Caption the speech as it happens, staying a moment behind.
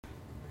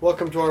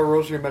Welcome to our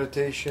Rosary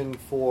meditation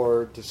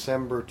for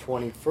December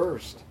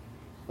 21st.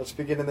 Let's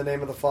begin in the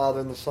name of the Father,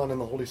 and the Son, and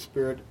the Holy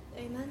Spirit.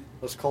 Amen.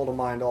 Let's call to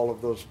mind all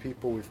of those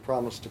people we've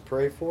promised to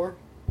pray for.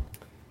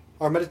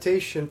 Our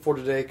meditation for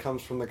today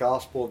comes from the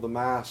Gospel of the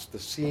Mass, the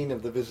scene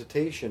of the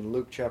visitation,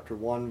 Luke chapter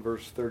 1,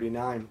 verse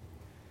 39.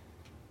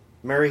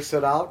 Mary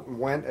set out and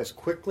went as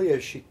quickly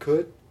as she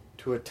could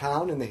to a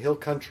town in the hill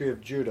country of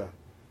Judah.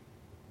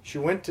 She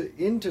went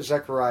into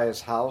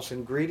Zechariah's house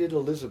and greeted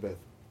Elizabeth.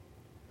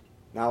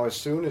 Now as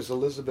soon as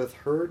Elizabeth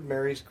heard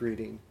Mary's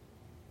greeting,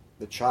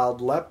 the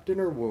child leapt in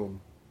her womb,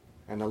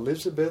 and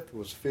Elizabeth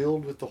was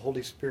filled with the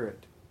Holy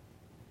Spirit.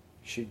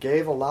 She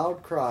gave a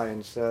loud cry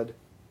and said,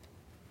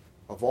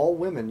 "Of all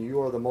women you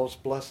are the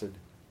most blessed,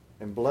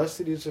 and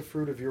blessed is the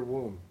fruit of your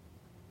womb.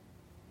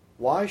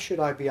 Why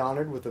should I be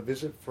honored with a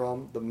visit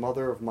from the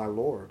mother of my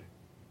Lord?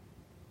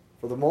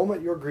 For the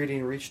moment your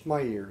greeting reached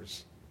my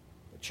ears,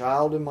 the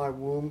child in my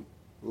womb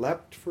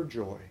leapt for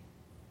joy.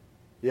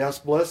 Yes,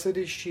 blessed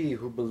is she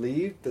who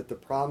believed that the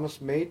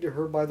promise made to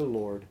her by the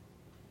Lord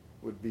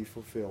would be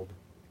fulfilled."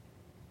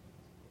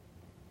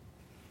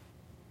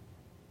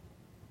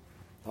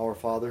 Our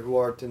Father, who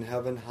art in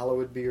heaven,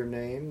 hallowed be your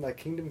name. Thy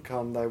kingdom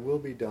come, thy will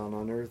be done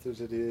on earth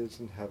as it is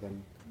in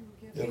heaven.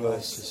 Give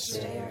us this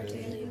day our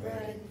daily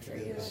bread, and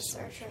forgive us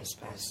our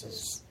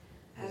trespasses,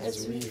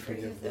 as we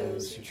forgive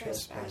those who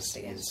trespass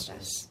against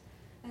us.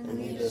 And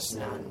lead us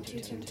not into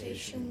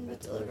temptation,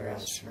 but deliver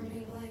us from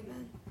evil.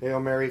 Amen.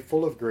 Hail Mary,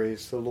 full of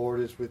grace, the Lord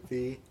is with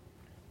thee.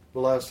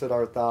 Blessed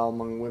art thou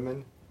among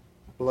women.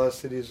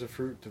 Blessed is the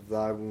fruit of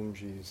thy womb,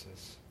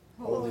 Jesus.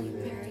 Holy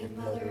Mary,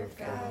 Mother of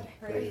God,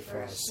 pray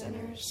for us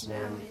sinners,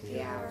 now and at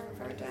the hour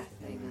of our death.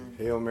 Amen.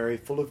 Hail Mary,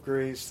 full of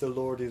grace, the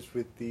Lord is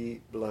with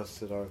thee.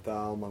 Blessed art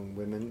thou among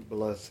women.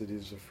 Blessed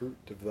is the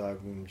fruit of thy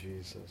womb,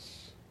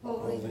 Jesus.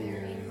 Holy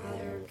Mary,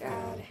 Mother of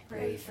God,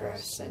 pray for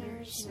us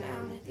sinners,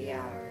 now and at the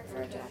hour of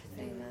our death.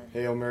 Amen.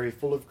 Hail Mary,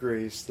 full of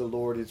grace, the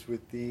Lord is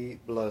with thee.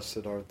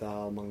 Blessed art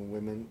thou among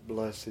women.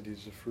 Blessed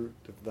is the fruit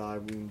of thy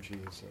womb,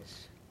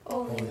 Jesus.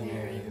 Holy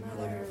Mary,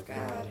 Mother of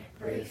God,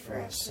 pray for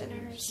us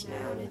sinners,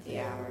 now and at the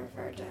hour of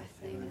our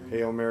death. Amen.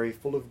 Hail Mary,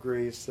 full of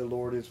grace, the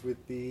Lord is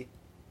with thee.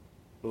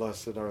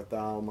 Blessed art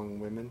thou among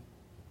women.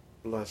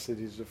 Blessed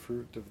is the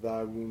fruit of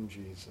thy womb,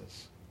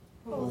 Jesus.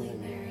 Holy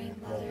Mary,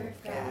 Mother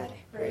of God,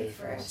 pray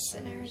for us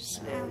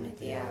sinners, now and at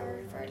the hour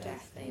of our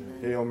death.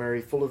 Amen. Hail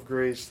Mary, full of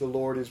grace, the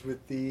Lord is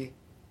with thee.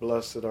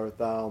 Blessed art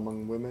thou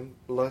among women.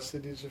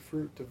 Blessed is the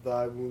fruit of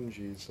thy womb,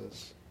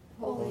 Jesus.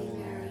 Holy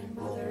Mary,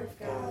 Mother of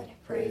God,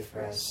 pray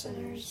for us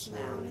sinners,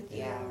 now and at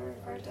the hour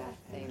of our death.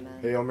 Amen.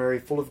 Hail Mary,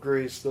 full of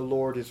grace, the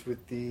Lord is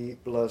with thee.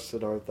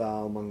 Blessed art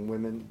thou among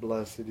women.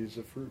 Blessed is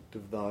the fruit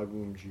of thy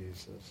womb,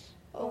 Jesus.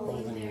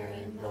 Holy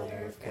Mary,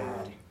 Mother of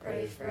God,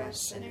 pray for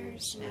us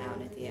sinners, now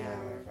and at the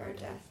hour of our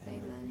death.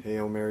 Amen.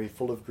 Hail Mary,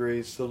 full of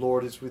grace, the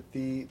Lord is with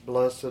thee.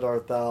 Blessed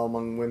art thou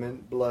among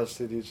women.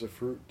 Blessed is the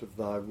fruit of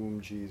thy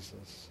womb,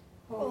 Jesus.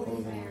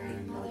 Holy Mary,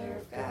 Mother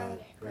of God,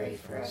 pray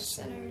for us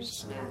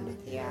sinners, now and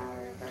at the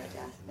hour of our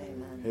death.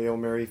 Amen. Hail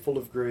Mary, full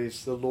of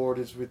grace, the Lord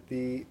is with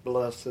thee.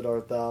 Blessed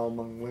art thou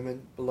among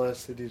women.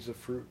 Blessed is the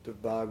fruit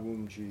of thy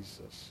womb,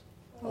 Jesus.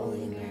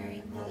 Holy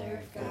Mary,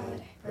 Mother of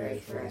God, pray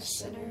for us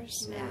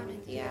sinners, now and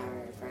at the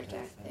hour of our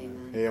death.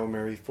 Amen. Hail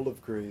Mary, full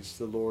of grace,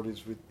 the Lord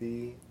is with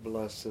thee.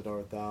 Blessed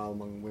art thou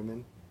among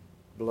women.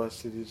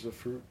 Blessed is the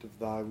fruit of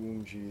thy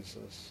womb,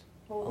 Jesus.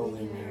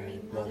 Holy Mary,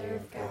 Mother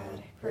of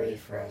God, pray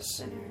for us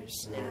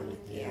sinners, now and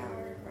at the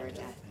hour of our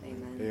death.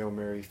 Amen. Hail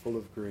Mary, full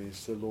of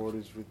grace, the Lord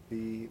is with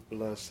thee.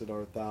 Blessed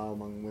art thou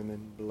among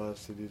women.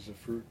 Blessed is the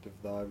fruit of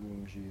thy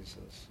womb,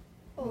 Jesus.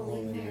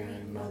 Holy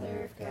Mary,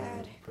 Mother of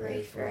God,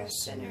 pray for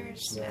us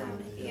sinners, now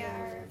and at the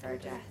hour of our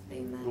death.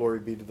 Amen. Glory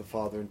be to the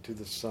Father, and to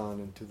the Son,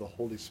 and to the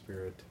Holy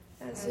Spirit.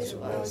 As it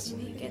was in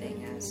the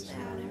beginning, as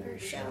now, and ever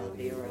shall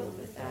be, world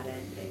without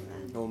end.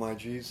 Amen. O my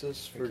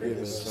Jesus, forgive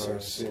us our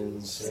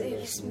sins.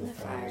 Save us from the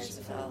fires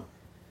of hell.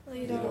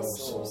 Lead all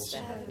souls to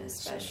heaven,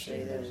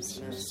 especially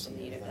those most in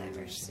need of thy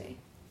mercy.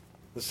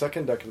 The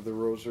second decade of the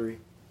Rosary.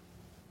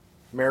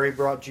 Mary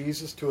brought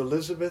Jesus to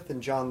Elizabeth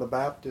and John the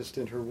Baptist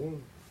in her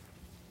womb.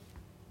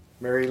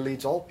 Mary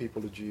leads all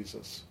people to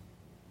Jesus.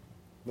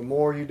 The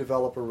more you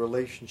develop a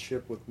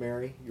relationship with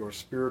Mary, your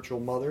spiritual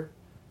mother,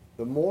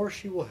 the more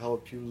she will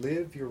help you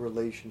live your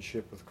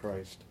relationship with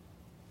Christ.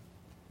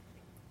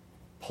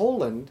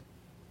 Poland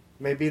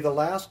may be the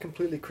last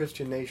completely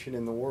Christian nation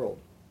in the world.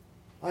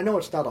 I know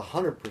it's not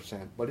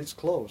 100%, but it's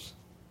close.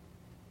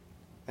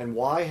 And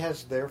why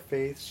has their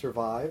faith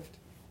survived,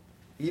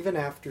 even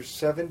after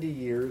 70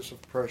 years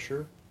of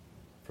pressure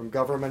from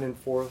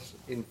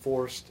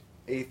government-enforced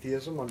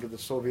atheism under the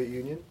Soviet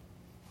Union?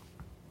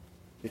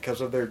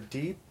 Because of their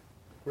deep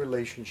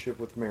relationship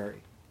with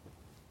Mary.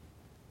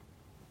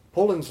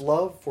 Poland's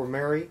love for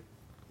Mary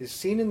is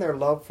seen in their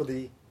love for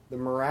the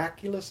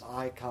miraculous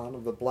icon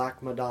of the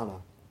Black Madonna,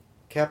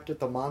 kept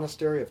at the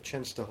monastery of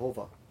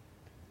Częstochowa.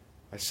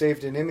 I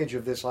saved an image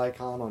of this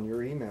icon on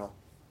your email.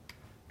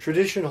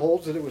 Tradition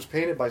holds that it was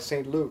painted by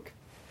St. Luke,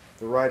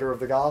 the writer of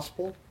the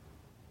Gospel,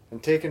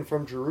 and taken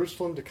from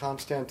Jerusalem to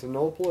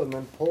Constantinople and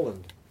then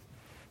Poland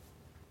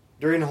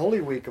During Holy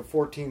Week of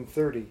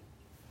 1430,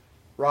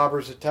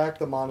 robbers attacked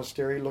the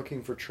monastery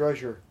looking for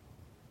treasure.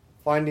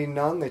 Finding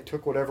none, they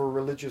took whatever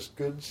religious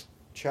goods,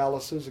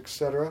 chalices,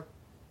 etc.,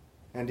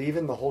 and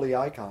even the holy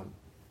icon.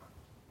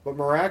 But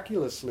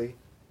miraculously,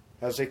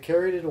 as they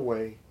carried it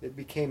away, it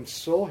became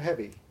so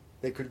heavy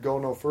they could go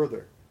no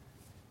further.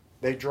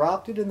 They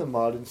dropped it in the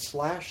mud and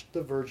slashed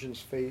the Virgin's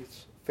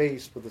face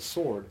with a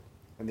sword,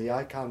 and the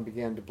icon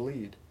began to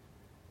bleed.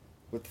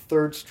 With the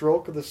third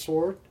stroke of the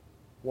sword,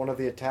 one of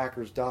the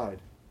attackers died.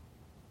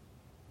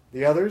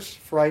 The others,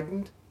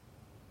 frightened,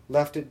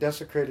 left it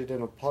desecrated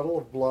in a puddle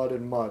of blood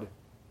and mud.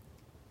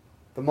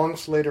 The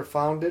monks later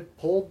found it,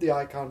 pulled the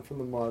icon from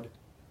the mud,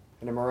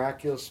 and a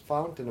miraculous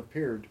fountain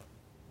appeared.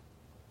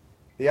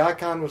 The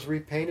icon was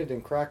repainted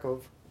in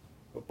Krakow,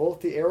 but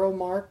both the arrow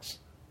marks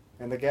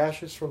and the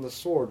gashes from the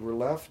sword were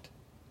left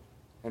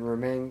and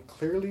remain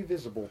clearly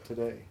visible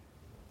today.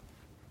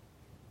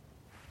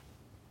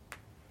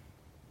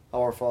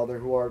 Our Father,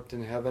 who art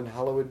in heaven,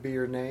 hallowed be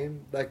your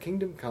name. Thy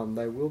kingdom come,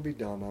 thy will be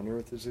done on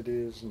earth as it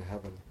is in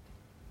heaven.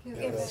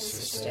 Give us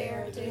this day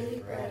our daily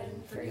bread,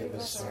 and forgive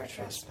us our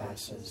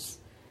trespasses,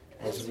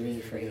 as we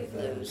forgive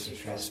those who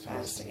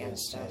trespass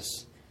against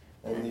us.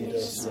 And lead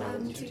us not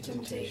into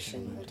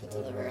temptation, but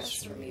deliver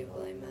us from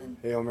evil. Amen.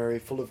 Hail Mary,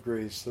 full of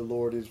grace, the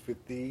Lord is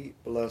with thee.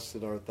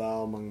 Blessed art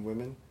thou among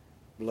women.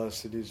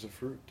 Blessed is the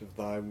fruit of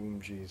thy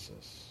womb,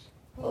 Jesus.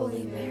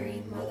 Holy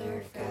Mary,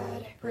 Mother of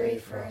God, pray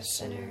for us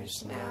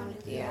sinners, now and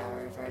at the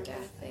hour of our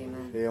death.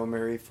 Amen. Hail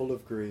Mary, full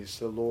of grace,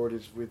 the Lord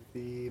is with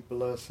thee.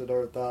 Blessed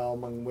art thou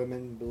among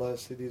women.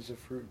 Blessed is the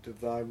fruit of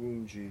thy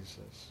womb,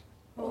 Jesus.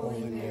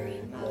 Holy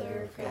Mary,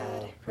 Mother of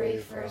God, pray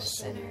for us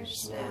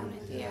sinners, now and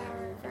at the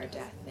hour of our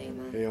death.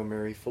 Amen. Hail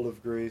Mary, full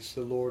of grace,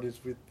 the Lord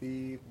is with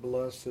thee.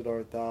 Blessed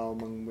art thou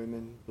among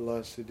women.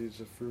 Blessed is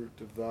the fruit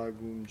of thy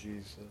womb,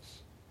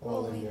 Jesus.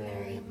 Holy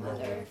Mary,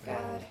 Mother of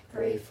God,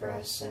 pray for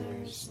us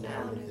sinners,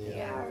 now and at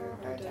the hour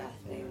of our death.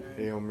 Amen.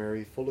 Hail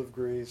Mary, full of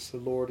grace, the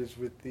Lord is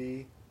with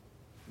thee.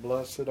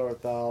 Blessed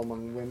art thou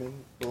among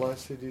women.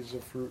 Blessed is the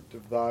fruit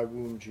of thy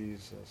womb,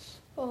 Jesus.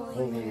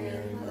 Holy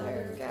Mary,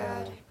 Mother of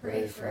God,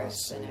 pray for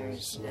us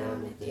sinners, now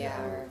and at the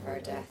hour of our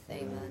death.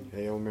 Amen.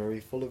 Hail Mary,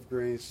 full of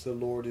grace, the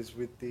Lord is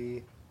with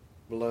thee.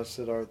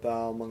 Blessed art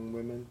thou among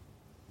women.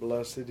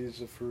 Blessed is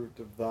the fruit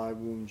of thy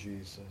womb,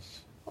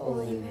 Jesus.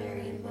 Holy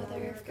Mary,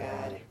 Mother of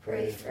God,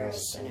 pray for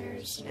us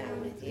sinners, now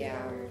and at the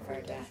hour of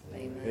our death.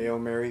 Amen. Hail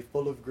Mary,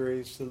 full of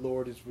grace, the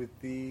Lord is with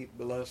thee.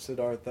 Blessed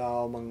art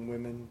thou among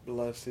women.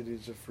 Blessed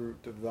is the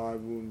fruit of thy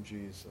womb,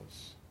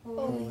 Jesus.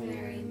 Holy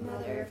Mary,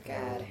 Mother of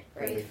God,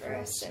 pray for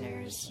us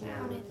sinners,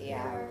 now and at the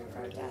hour of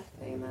our death.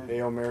 Amen.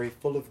 Hail Mary,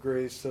 full of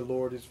grace, the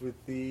Lord is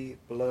with thee.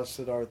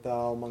 Blessed art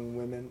thou among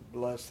women.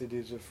 Blessed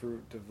is the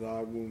fruit of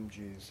thy womb,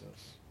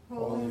 Jesus.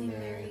 Holy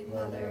Mary,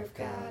 Mother of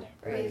God,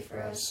 pray for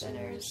us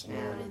sinners,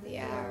 now and at the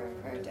hour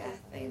of our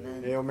death.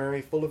 Amen. Hail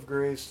Mary, full of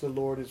grace, the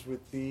Lord is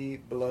with thee.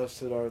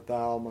 Blessed art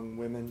thou among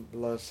women.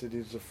 Blessed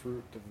is the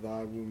fruit of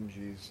thy womb,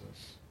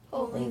 Jesus.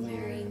 Holy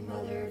Mary,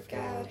 Mother of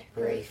God,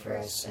 pray for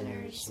us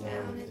sinners,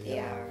 now and at the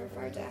hour of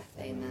our death.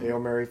 Amen. Hail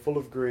Mary, full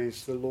of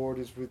grace, the Lord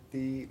is with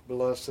thee.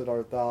 Blessed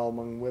art thou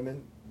among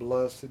women.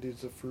 Blessed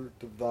is the fruit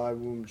of thy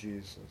womb,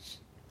 Jesus.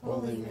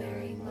 Holy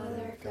Mary,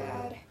 Mother of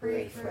God,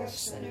 pray for us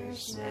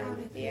sinners, now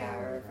and at the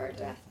hour of our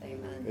death.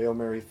 Amen. Hail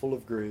Mary, full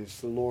of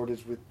grace, the Lord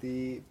is with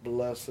thee.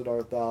 Blessed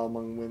art thou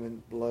among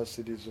women.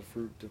 Blessed is the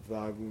fruit of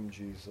thy womb,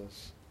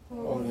 Jesus.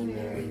 Holy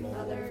Mary,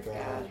 Mother of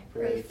God,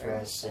 pray for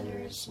us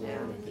sinners, now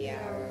and at the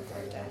hour of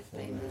our death.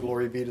 Amen.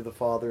 Glory be to the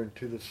Father, and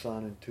to the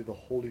Son, and to the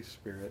Holy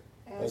Spirit.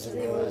 As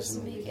it was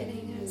in the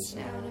beginning, and is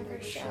now, and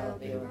ever shall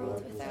be,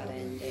 world without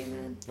end.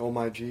 Amen. O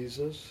my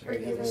Jesus,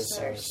 forgive us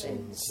our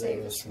sins,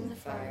 save us from the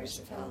fires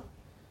of hell.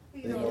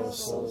 Lead all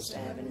souls to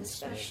heaven,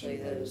 especially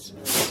those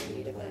most in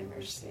need of thy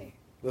mercy.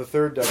 The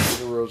third deck of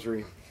the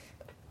Rosary.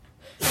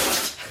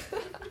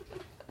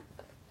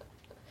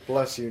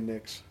 Bless you,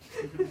 Nix.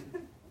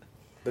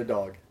 The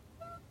dog.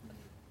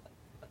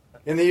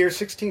 In the year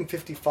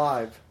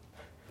 1655,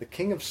 the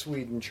King of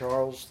Sweden,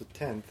 Charles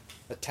X,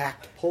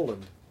 attacked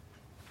Poland.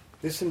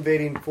 This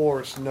invading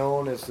force,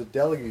 known as the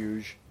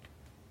Deluge,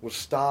 was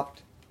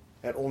stopped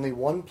at only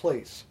one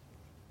place,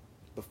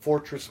 the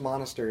fortress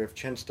monastery of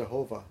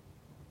Częstochowa,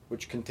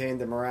 which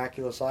contained the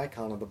miraculous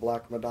icon of the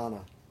Black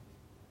Madonna.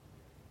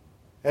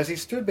 As he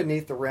stood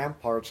beneath the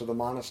ramparts of the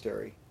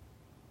monastery,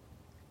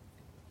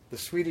 the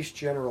Swedish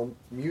general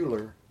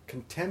Mueller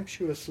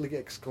contemptuously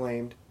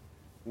exclaimed,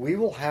 "We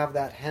will have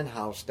that hen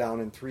house down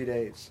in 3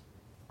 days."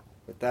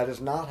 But that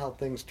is not how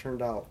things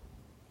turned out.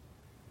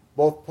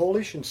 Both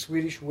Polish and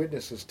Swedish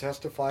witnesses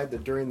testified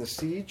that during the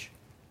siege,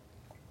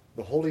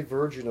 the Holy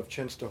Virgin of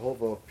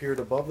Częstochowa appeared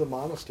above the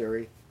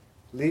monastery,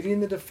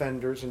 leading the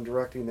defenders and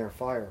directing their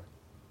fire.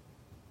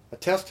 A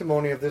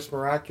testimony of this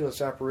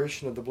miraculous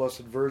apparition of the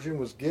Blessed Virgin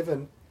was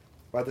given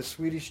by the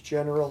Swedish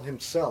general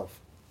himself.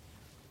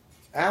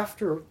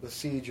 After the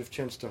siege of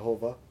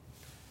Częstochowa,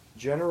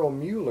 General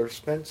Mueller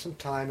spent some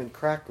time in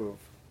Krakow.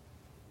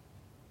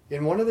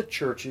 In one of the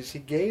churches, he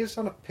gazed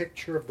on a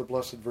picture of the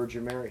Blessed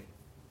Virgin Mary.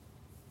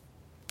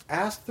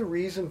 Asked the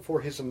reason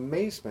for his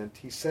amazement,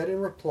 he said in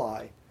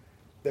reply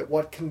that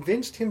what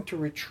convinced him to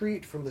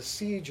retreat from the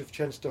siege of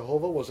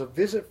Częstochowa was a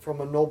visit from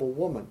a noble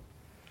woman.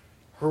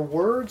 Her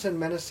words and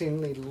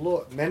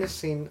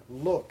menacing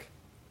look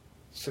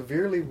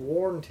severely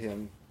warned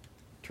him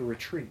to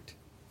retreat.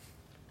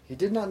 He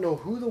did not know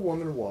who the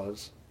woman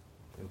was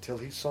until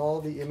he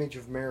saw the image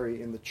of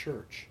Mary in the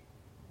church.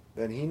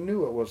 Then he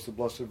knew it was the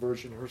Blessed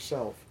Virgin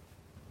herself,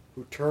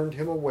 who turned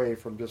him away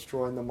from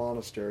destroying the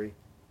monastery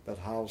that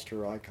housed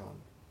her icon.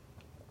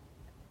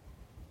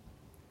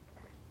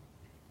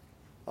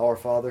 Our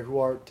Father, who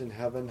art in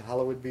heaven,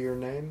 hallowed be your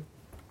name.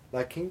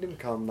 Thy kingdom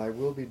come, thy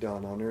will be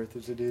done, on earth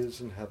as it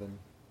is in heaven.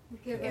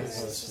 Give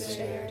us this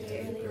day our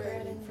daily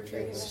bread, and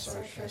forgive us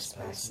our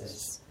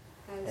trespasses,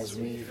 as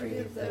we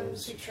forgive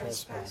those who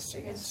trespass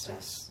against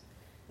us.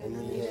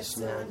 And lead us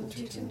not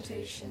into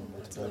temptation,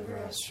 but deliver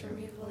us from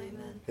evil.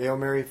 Amen. Hail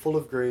Mary, full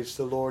of grace,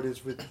 the Lord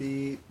is with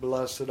thee.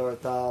 Blessed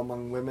art thou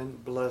among women.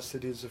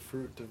 Blessed is the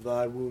fruit of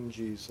thy womb,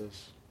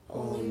 Jesus.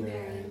 Holy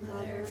Mary,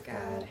 Mother of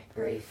God,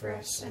 pray for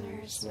us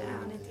sinners,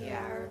 now and at the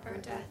hour of our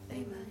death.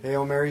 Amen.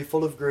 Hail Mary,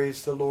 full of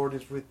grace, the Lord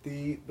is with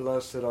thee.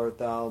 Blessed art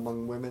thou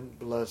among women.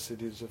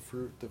 Blessed is the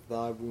fruit of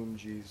thy womb,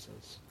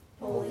 Jesus.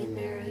 Holy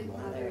Mary,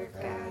 Mother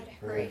of God,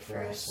 pray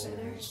for us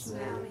sinners,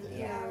 now and at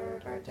the hour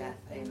of our death.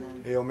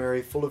 Amen. Hail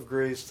Mary, full of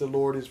grace, the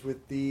Lord is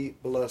with thee.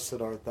 Blessed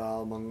art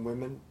thou among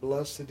women.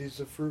 Blessed is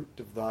the fruit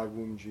of thy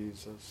womb,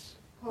 Jesus.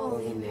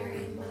 Holy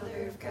Mary,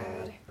 Mother of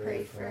God,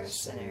 pray for us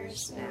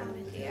sinners, now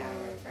and at the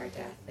hour of our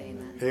death.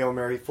 Amen. Hail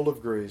Mary, full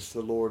of grace,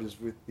 the Lord is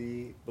with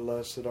thee.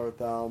 Blessed art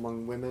thou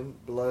among women.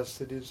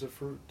 Blessed is the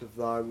fruit of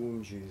thy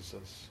womb,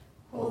 Jesus.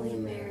 Holy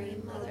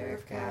Mary, Mother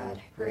of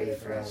God, pray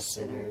for us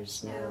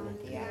sinners, now and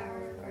at the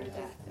hour of our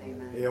death.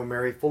 Amen. Hail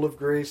Mary, full of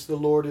grace, the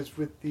Lord is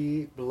with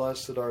thee.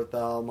 Blessed art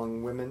thou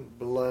among women.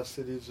 Blessed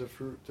is the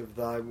fruit of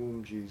thy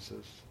womb,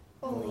 Jesus.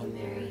 Holy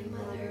Mary,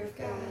 Mother of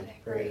God,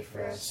 pray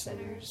for us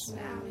sinners,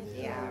 now and at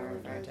the hour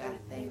of our death.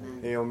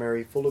 Amen. Hail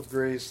Mary, full of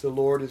grace, the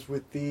Lord is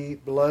with thee.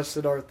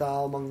 Blessed art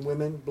thou among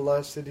women.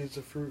 Blessed is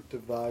the fruit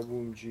of thy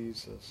womb,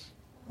 Jesus.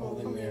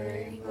 Holy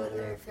Mary,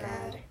 Mother of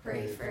God,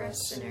 pray for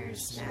us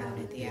sinners, now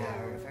and at the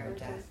hour of our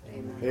death.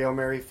 Amen. Hail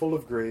Mary, full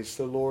of grace,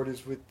 the Lord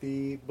is with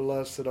thee.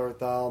 Blessed art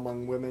thou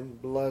among women.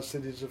 Blessed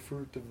is the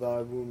fruit of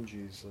thy womb,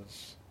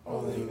 Jesus.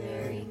 Holy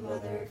Mary,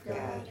 Mother of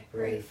God,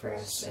 pray for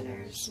us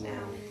sinners, now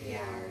and at the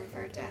hour of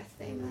our death.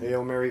 Amen.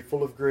 Hail Mary,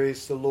 full of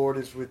grace, the Lord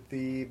is with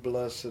thee.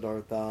 Blessed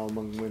art thou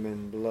among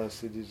women.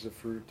 Blessed is the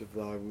fruit of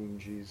thy womb,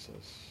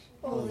 Jesus.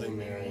 Holy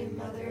Mary,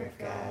 Mother of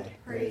God,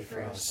 pray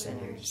for us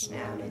sinners,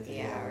 now and at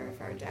the hour of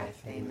our death.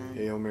 Amen.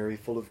 Hail Mary,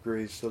 full of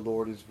grace, the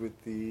Lord is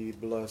with thee.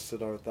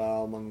 Blessed art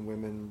thou among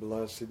women.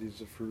 Blessed is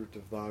the fruit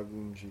of thy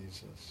womb,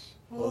 Jesus.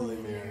 Holy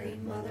Mary,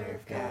 Mother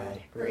of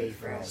God, pray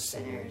for us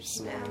sinners,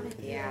 now and at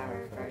the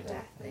hour of our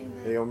death.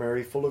 Amen. Hail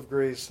Mary, full of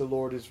grace, the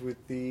Lord is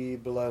with thee.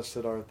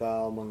 Blessed art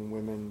thou among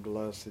women.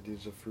 Blessed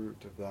is the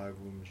fruit of thy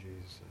womb,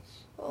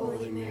 Jesus.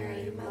 Holy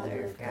Mary,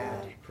 Mother of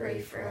God,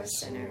 pray for us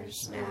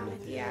sinners, now and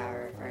at the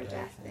hour of our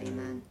death.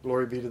 Amen.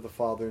 Glory be to the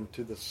Father, and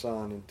to the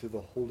Son, and to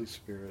the Holy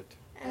Spirit.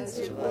 As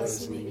it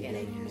was in the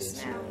beginning,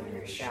 is now, and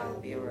ever shall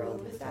be, a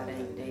world without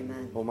end.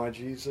 Amen. O my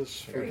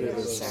Jesus, Forgive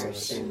us our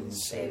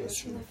sins, save us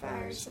from the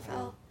fires of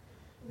hell.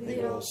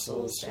 Lead all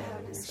souls to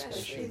heaven,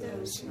 especially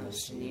those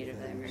most in need of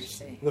thy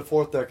mercy. The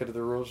fourth decade of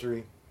the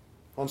Rosary.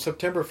 On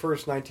September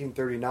 1st,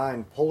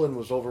 1939, Poland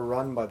was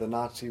overrun by the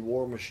Nazi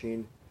war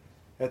machine.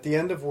 At the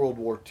end of World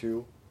War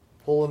II,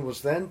 Poland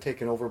was then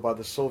taken over by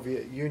the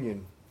Soviet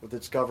Union with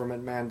its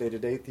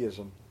government-mandated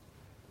atheism.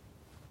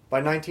 By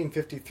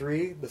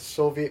 1953, the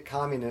Soviet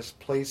communists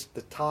placed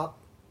the top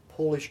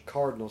Polish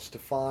cardinal,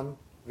 Stefan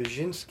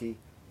Wyszynski,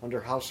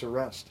 under house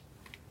arrest.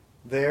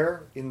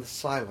 There, in the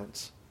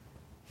silence,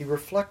 he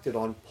reflected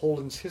on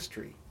Poland's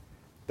history,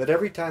 that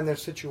every time their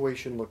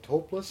situation looked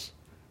hopeless,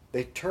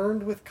 they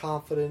turned with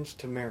confidence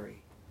to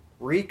Mary,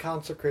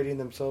 reconsecrating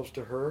themselves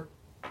to her,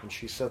 and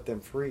she set them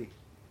free.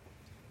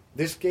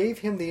 This gave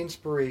him the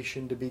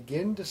inspiration to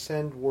begin to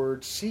send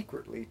word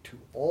secretly to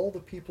all the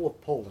people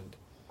of Poland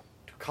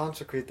to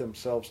consecrate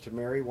themselves to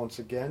Mary once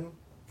again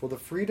for the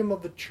freedom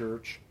of the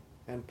Church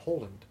and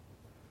Poland.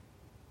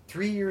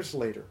 3 years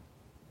later,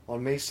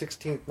 on May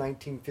 16,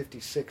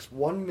 1956,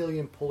 1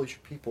 million Polish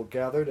people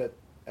gathered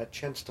at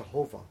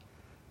Częstochowa,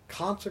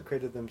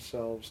 consecrated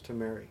themselves to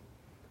Mary.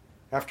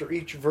 After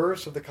each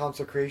verse of the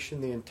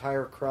consecration, the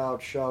entire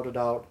crowd shouted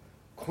out,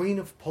 "Queen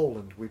of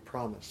Poland, we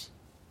promise."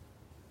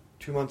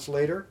 2 months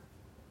later,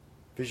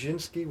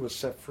 Wyszynski was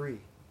set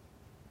free.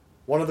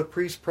 One of the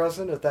priests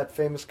present at that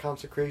famous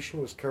consecration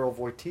was Karol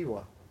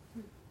Wojtyła,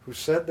 who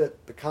said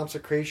that the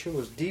consecration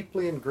was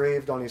deeply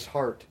engraved on his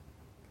heart.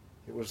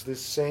 It was this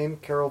same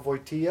Karol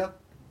Wojtyła,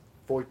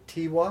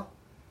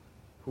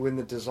 who in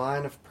the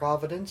design of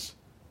Providence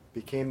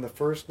became the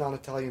first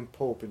non-Italian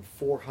pope in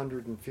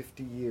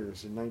 450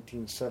 years in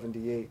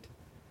 1978.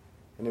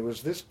 And it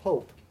was this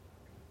pope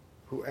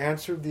who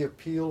answered the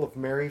appeal of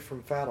Mary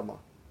from Fatima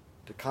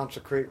to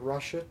consecrate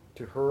Russia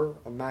to her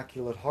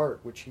Immaculate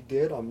Heart, which he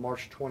did on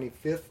March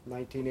 25,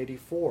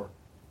 1984.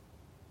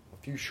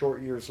 few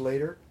short years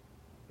later,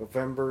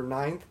 November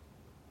 9th,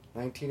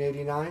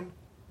 1989,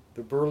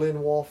 the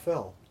Berlin Wall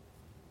fell,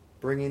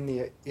 bringing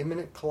the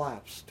imminent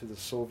collapse to the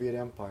Soviet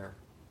Empire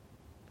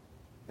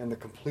and the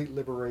complete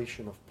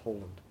liberation of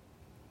Poland.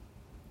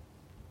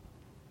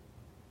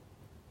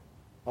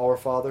 Our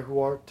Father who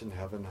art in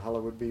heaven,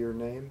 hallowed be your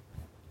name.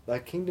 Thy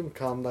kingdom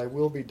come, thy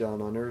will be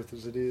done on earth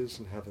as it is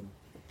in heaven.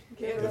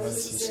 Give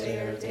us this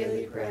day our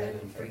daily bread,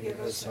 and forgive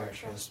us our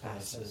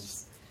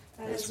trespasses,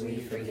 as we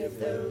forgive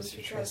those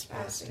who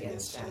trespass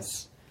against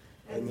us.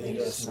 And lead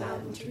us not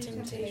into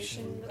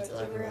temptation, but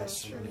deliver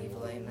us from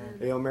evil. Amen.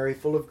 Hail Mary,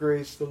 full of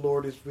grace, the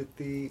Lord is with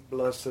thee.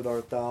 Blessed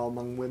art thou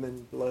among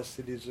women,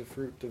 blessed is the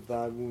fruit of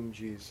thy womb,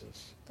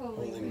 Jesus.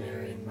 Holy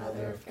Mary,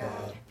 Mother of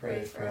God,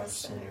 pray for us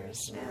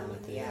sinners, now and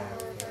at the hour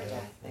of our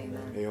death.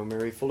 Amen. Hail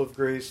Mary, full of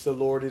grace, the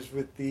Lord is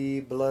with thee.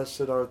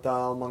 Blessed art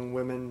thou among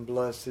women,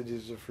 blessed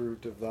is the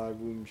fruit of thy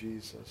womb,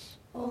 Jesus.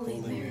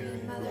 Holy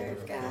Mary, Mother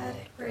of God,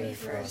 pray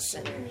for us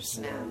sinners,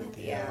 now and at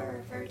the hour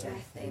of our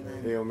death.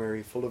 Amen. Hail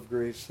Mary, full of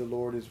grace, the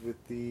Lord is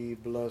with thee.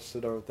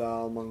 Blessed art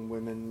thou among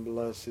women,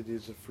 blessed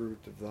is the fruit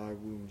of thy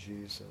womb,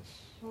 Jesus.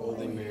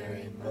 Holy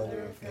Mary,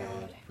 Mother of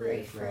God,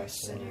 pray for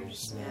us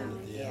sinners, now and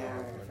at the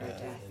hour of our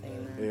death.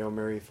 Amen. Hail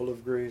Mary, full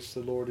of grace,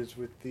 the Lord is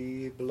with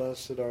thee.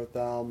 Blessed art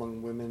thou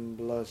among women,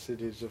 blessed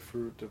is the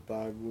fruit of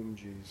thy womb,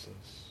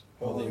 Jesus.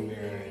 Holy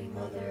Mary,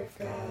 Mother of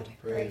God,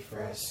 pray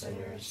for us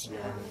sinners,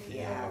 now and at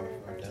the hour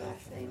of our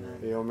death.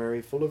 Amen. Hail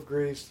Mary, full of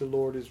grace, the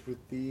Lord is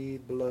with thee.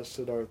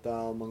 Blessed art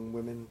thou among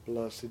women,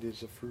 blessed is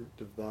the fruit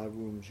of thy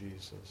womb,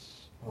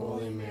 Jesus.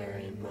 Holy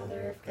Mary,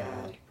 Mother of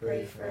God,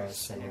 pray for us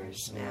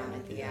sinners, now and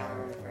at the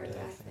hour of our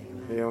death.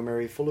 Amen. Hail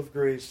Mary, full of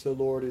grace, the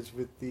Lord is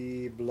with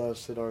thee.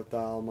 Blessed art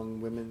thou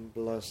among women,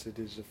 blessed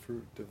is the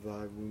fruit of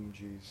thy womb,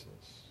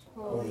 Jesus.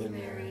 Holy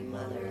Mary,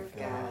 Mother of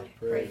God,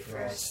 pray for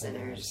us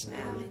sinners,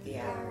 now and at the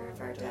hour of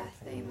our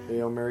death. Amen.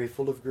 Hail Mary,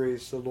 full of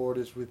grace, the Lord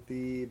is with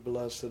thee.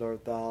 Blessed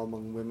art thou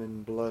among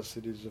women,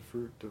 blessed is the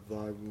fruit of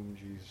thy womb,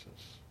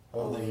 Jesus.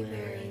 Holy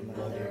Mary,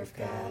 Mother of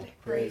God,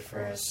 pray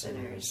for us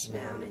sinners,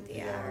 now and at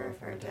the hour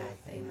of our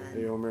death. Amen.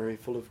 Hail Mary,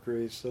 full of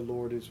grace, the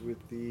Lord is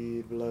with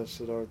thee.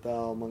 Blessed art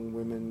thou among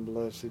women,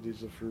 blessed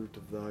is the fruit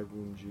of thy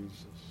womb,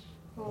 Jesus.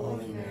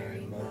 Holy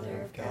Mary,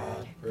 Mother of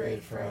God, pray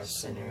for us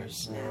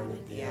sinners, now and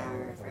at the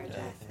hour of our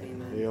death.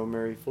 Amen. Hail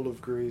Mary, full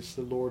of grace,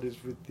 the Lord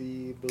is with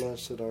thee.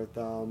 Blessed art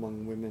thou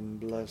among women,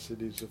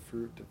 blessed is the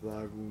fruit of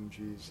thy womb,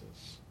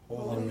 Jesus.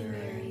 Holy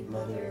Mary,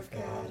 Mother of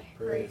God,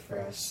 pray for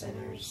us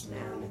sinners,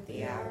 now and at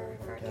the hour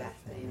of our death.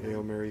 Amen.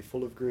 Hail Mary,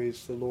 full of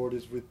grace, the Lord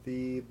is with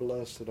thee.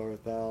 Blessed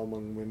art thou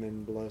among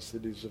women,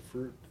 blessed is the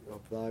fruit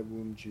of thy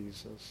womb,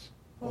 Jesus.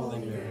 Holy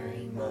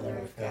Mary, Mother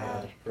of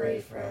God,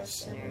 pray for us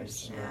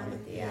sinners, now and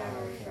at the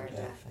hour of our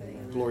death.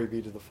 Amen. Glory be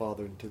to the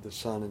Father, and to the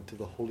Son, and to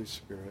the Holy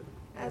Spirit.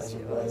 As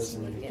it was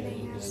in the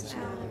beginning, is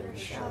now, and ever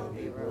shall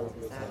be, world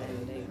without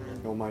end.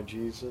 Amen. O my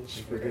Jesus,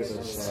 forgive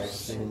us our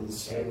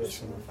sins, save us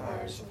from the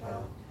fires of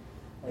hell.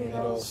 Lead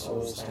all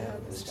souls to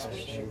heaven,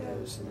 especially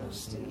those in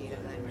most in need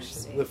of thy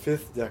mercy. The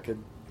fifth decade.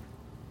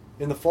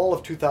 In the fall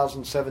of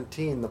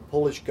 2017, the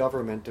Polish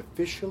government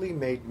officially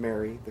made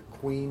Mary the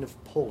Queen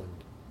of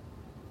Poland.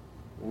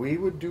 We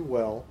would do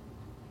well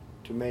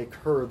to make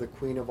her the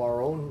queen of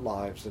our own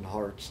lives and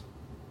hearts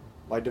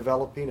by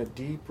developing a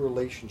deep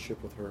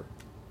relationship with her,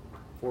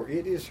 for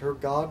it is her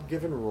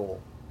God-given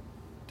role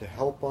to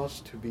help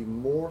us to be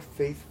more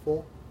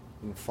faithful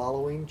in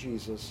following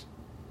Jesus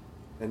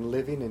and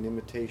living in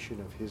imitation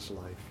of his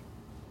life.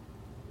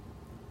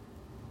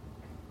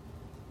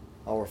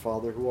 Our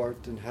Father who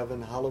art in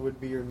heaven, hallowed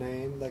be your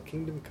name. Thy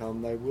kingdom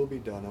come, thy will be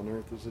done on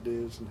earth as it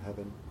is in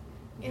heaven.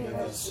 Give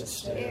us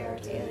this day our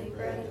daily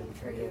bread, and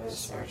forgive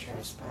us our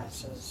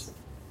trespasses,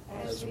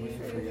 as we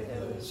forgive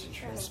those who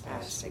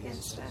trespass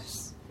against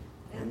us.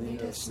 And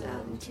lead us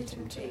not into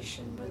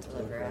temptation, but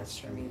deliver us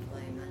from evil.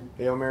 Amen.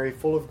 Hail Mary,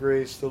 full of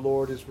grace, the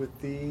Lord is with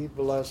thee.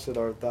 Blessed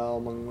art thou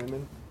among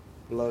women,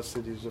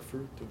 blessed is the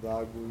fruit of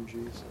thy womb,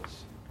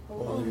 Jesus.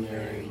 Holy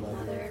Mary,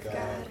 Mother of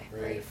God,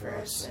 pray for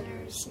us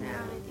sinners,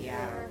 now and at the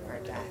hour of our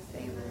death.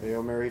 Amen.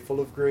 Hail Mary, full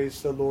of grace,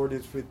 the Lord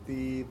is with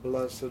thee.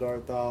 Blessed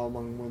art thou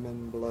among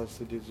women,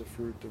 blessed is the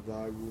fruit of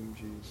thy womb,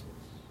 Jesus.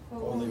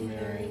 Holy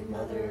Mary,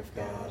 Mother of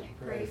God,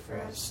 pray for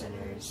us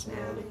sinners,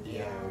 now and at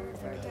the hour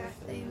of our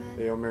death. Amen.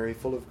 Hail Mary,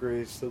 full of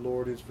grace, the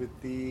Lord is with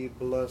thee.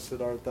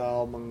 Blessed art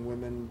thou among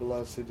women,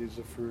 blessed is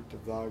the fruit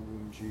of thy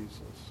womb,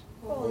 Jesus.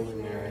 Holy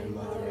Mary,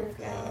 Mother of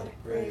God,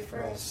 pray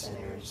for us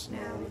sinners,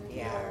 now and at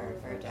the hour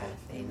of our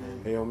death.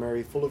 Amen. Hail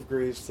Mary, full of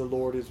grace, the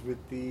Lord is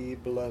with thee.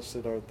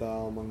 Blessed art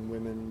thou among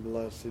women,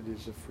 blessed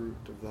is the fruit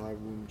of thy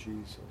womb,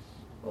 Jesus.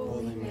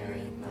 Holy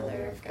Mary,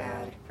 Mother of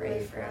God,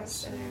 pray for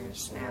us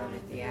sinners, now and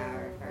at the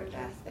hour of our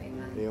death.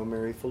 Amen. Hail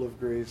Mary, full of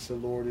grace, the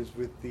Lord is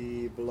with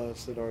thee.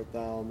 Blessed art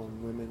thou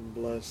among women,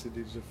 blessed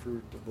is the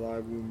fruit of thy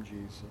womb,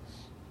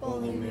 Jesus.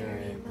 Holy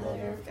Mary,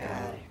 Mother of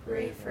God,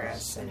 pray for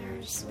us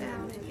sinners,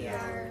 now and at the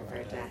hour of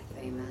our death.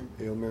 Amen.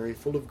 Hail Mary,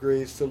 full of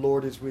grace, the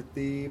Lord is with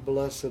thee.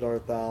 Blessed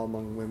art thou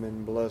among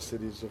women, blessed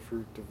is the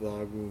fruit of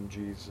thy womb,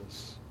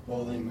 Jesus.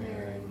 Holy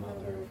Mary,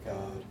 Mother of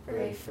God,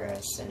 pray for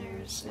us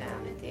sinners, now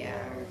and at the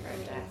hour of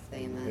our death.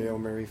 Amen. Hail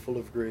Mary, full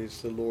of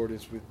grace, the Lord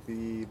is with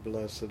thee.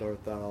 Blessed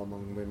art thou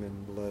among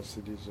women,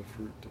 blessed is the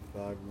fruit of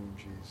thy womb,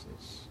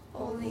 Jesus.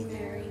 Holy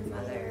Mary,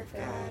 Mother of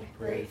God,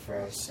 pray for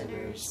us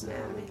sinners,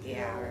 now and at the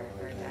hour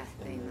of our death.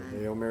 Amen.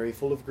 Hail Mary,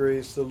 full of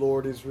grace, the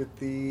Lord is with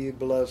thee.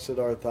 Blessed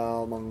art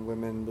thou among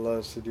women,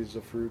 blessed is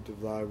the fruit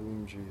of thy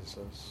womb,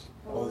 Jesus.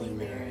 Holy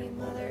Mary,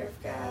 Mother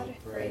of God,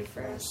 pray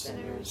for us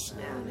sinners,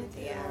 now and at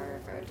the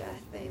hour of our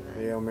death. Amen.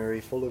 Hail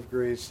Mary, full of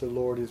grace, the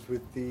Lord is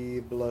with thee.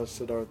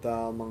 Blessed art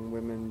thou among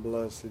women,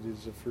 blessed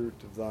is the fruit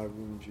of thy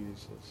womb,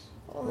 Jesus.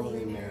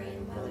 Holy Mary,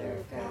 Mother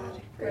of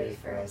God, pray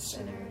for us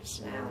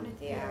sinners, now and at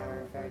the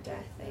hour of our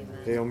death.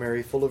 Amen. Hail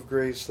Mary, full of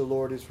grace, the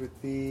Lord is with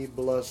thee.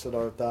 Blessed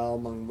art thou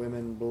among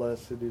women,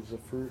 blessed is the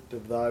fruit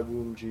of thy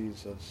womb,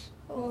 Jesus.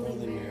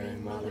 Holy Mary,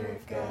 Mother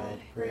of God,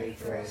 pray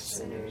for us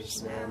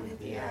sinners, now and at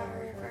the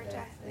hour of our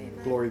death.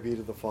 Amen. Glory be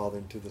to the Father,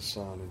 and to the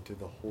Son, and to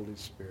the Holy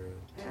Spirit.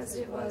 As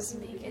it was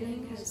in the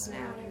beginning, is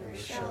now, and ever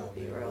shall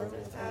be, world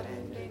without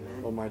end.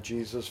 Amen. O my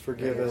Jesus,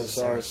 forgive us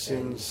our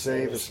sins,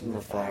 save us from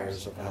the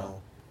fires of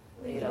hell.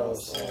 Lead all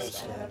souls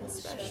to heaven,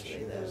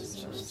 especially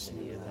those most in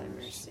need of thy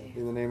mercy.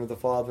 In the name of the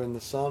Father, and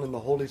the Son, and the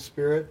Holy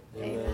Spirit. Amen.